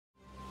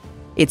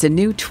It's a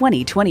new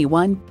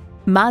 2021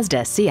 Mazda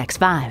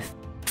CX-5.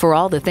 For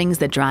all the things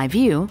that drive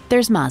you,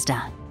 there's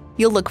Mazda.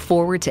 You'll look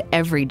forward to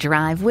every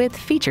drive with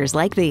features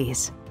like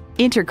these: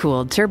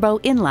 intercooled turbo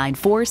inline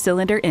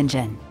 4-cylinder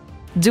engine,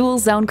 dual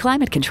zone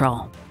climate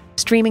control,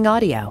 streaming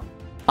audio,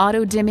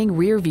 auto dimming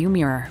rear view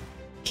mirror,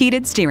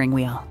 heated steering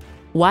wheel,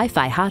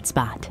 Wi-Fi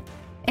hotspot,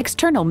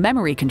 external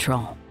memory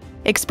control,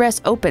 express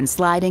open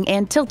sliding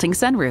and tilting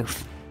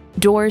sunroof,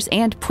 doors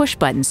and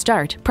push-button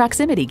start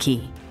proximity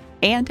key,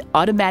 and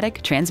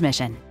automatic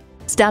transmission.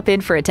 Stop in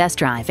for a test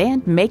drive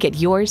and make it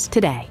yours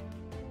today.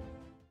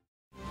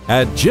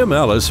 At Jim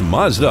Ellis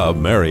Mazda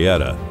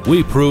Marietta,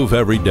 we prove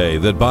every day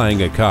that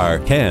buying a car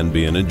can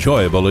be an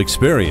enjoyable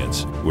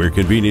experience. We're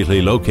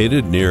conveniently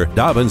located near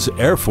Dobbins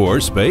Air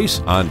Force Base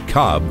on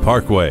Cobb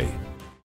Parkway.